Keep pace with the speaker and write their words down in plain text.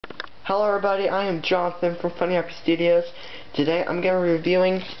Hello everybody, I am Jonathan from Funny Happy Studios. Today I'm going to be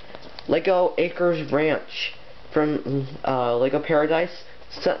reviewing Lego Acres Ranch from Lego Paradise,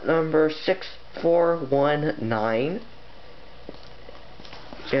 set number 6419.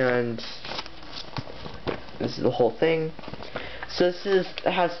 And this is the whole thing. So it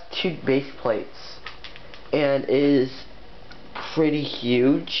has two base plates and it is pretty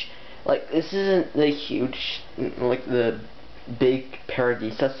huge. Like, this isn't the huge, like the big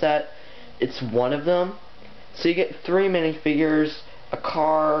Paradisa set. It's one of them. So you get 3 minifigures, a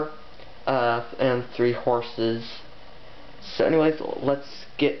car, and 3 horses. So anyways, let's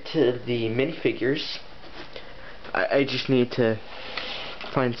get to the minifigures. I just need to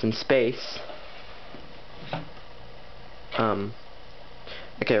find some space.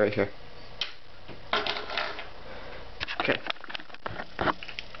 Okay, right here. Okay.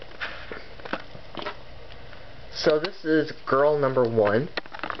 So this is girl number 1.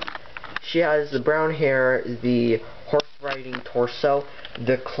 She has the brown hair, the horse riding torso,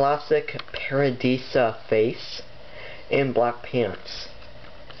 the classic Paradisa face, and black pants.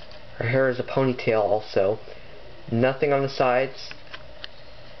 Her hair is a ponytail also. Nothing on the sides,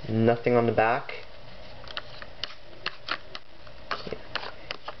 nothing on the back.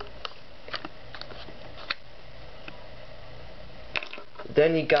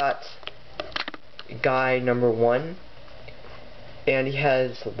 Then you got guy number 1, and he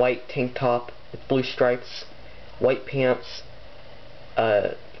has white tank top with blue stripes, white pants,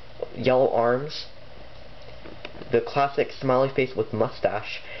 yellow arms, the classic smiley face with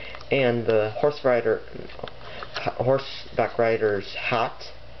mustache, and the horseback rider's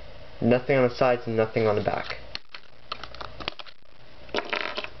hat. Nothing on the sides and nothing on the back.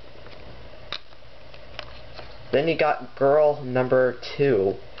 Then you got girl number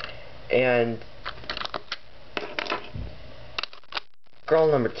 2, and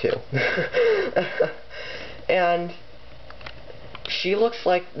and she looks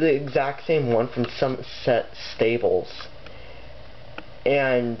like the exact same one from Sunset Stables,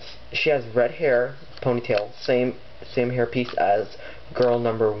 and she has red hair, ponytail, same hairpiece as girl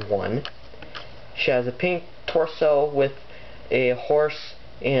number 1. She has a pink torso with a horse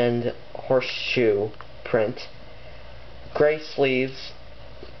and horseshoe print, gray sleeves,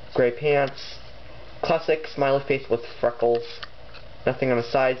 gray pants, classic smiley face with freckles, nothing on the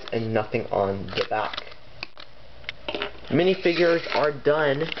sides and nothing on the back. Minifigures are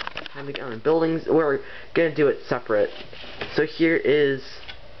done. Time to get on buildings. We're gonna do it separate. So here is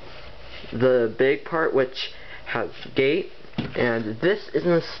the big part, which has gate, and this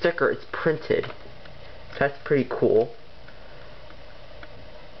isn't a sticker, it's printed. So that's pretty cool.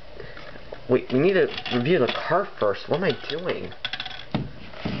 Wait, we need to review the car first. What am I doing?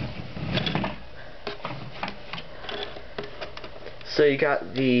 So you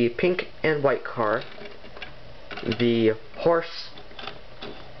got the pink and white car, the horse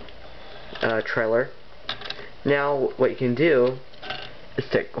trailer. Now what you can do is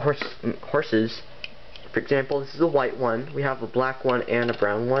take horses. For example, this is the white one. We have a black one and a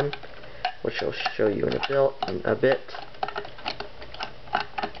brown one, which I'll show you in a bit.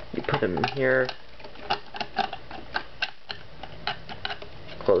 You put them in here,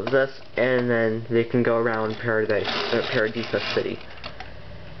 close this, and then they can go around Paradisa City.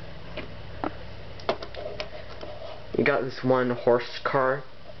 You got this one horse car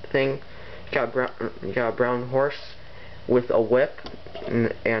thing. You got a brown horse with a whip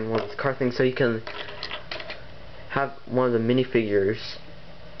and one of the car things, so you can have one of the minifigures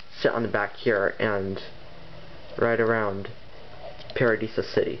sit on the back here and ride around Paradisa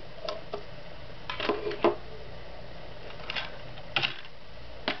City.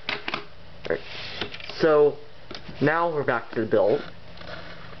 Right. So now we're back to the build.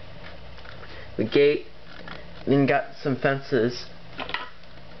 The gate, then you got some fences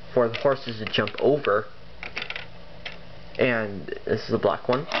for the horses to jump over, and this is a black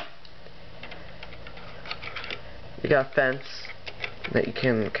one. You got a fence that you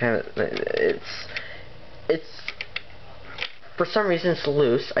can it's for some reason it's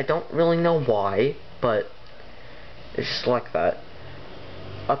loose. I don't really know why, but it's just like that.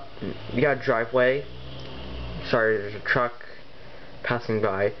 Up, you got a driveway. Sorry, there's a truck passing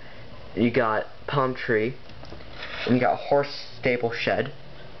by. You got palm tree, and you got a horse stable shed.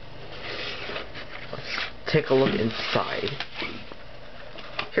 Let's take a look inside.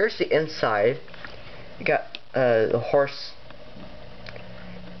 Here's the inside. You got the horse.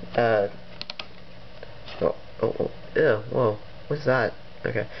 Ew, whoa, what's that?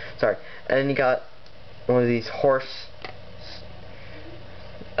 Okay, sorry. And you got one of these horse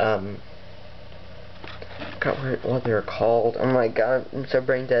forgot what they're called. Oh my god, I'm so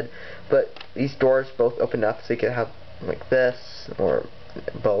brain dead. But these doors both open up so you can have like this or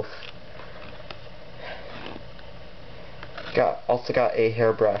both. Also got a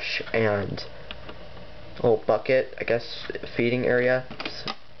hairbrush and a little bucket, I guess, feeding area.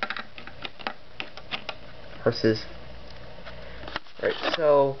 Horses. Right,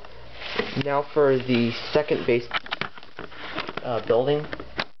 so now for the second base building,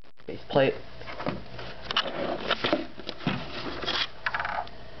 base plate.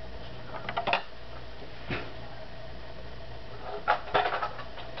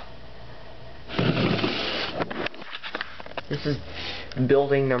 This is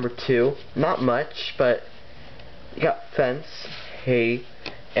building number 2. Not much, but you got fence, hay,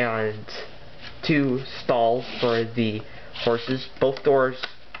 and 2 stalls for the horses. Both doors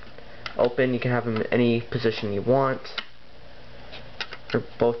open. You can have them in any position you want. They're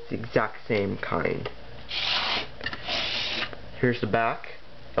both the exact same kind. Here's the back.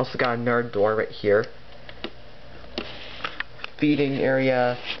 Also got another door right here. Feeding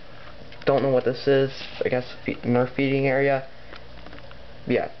area. Don't know what this is. I guess another feeding area.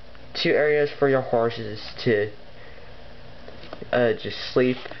 Yeah, 2 areas for your horses to just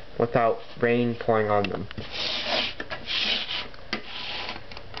sleep without rain pouring on them.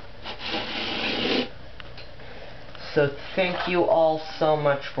 So thank you all so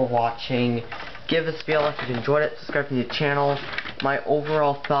much for watching. Give this video a like if you enjoyed it. Subscribe to the channel. My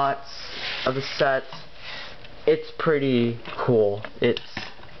overall thoughts of the set. It's pretty cool.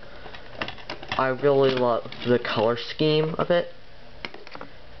 I really love the color scheme of it.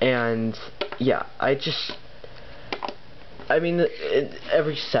 And yeah, I mean,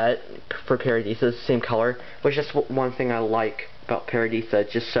 every set for Paradisa is the same color, which is one thing I like about Paradisa.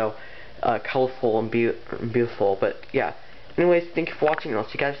 It's just so colorful and beautiful. But yeah, anyways, thank you for watching, and I'll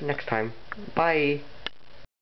see you guys next time. Bye!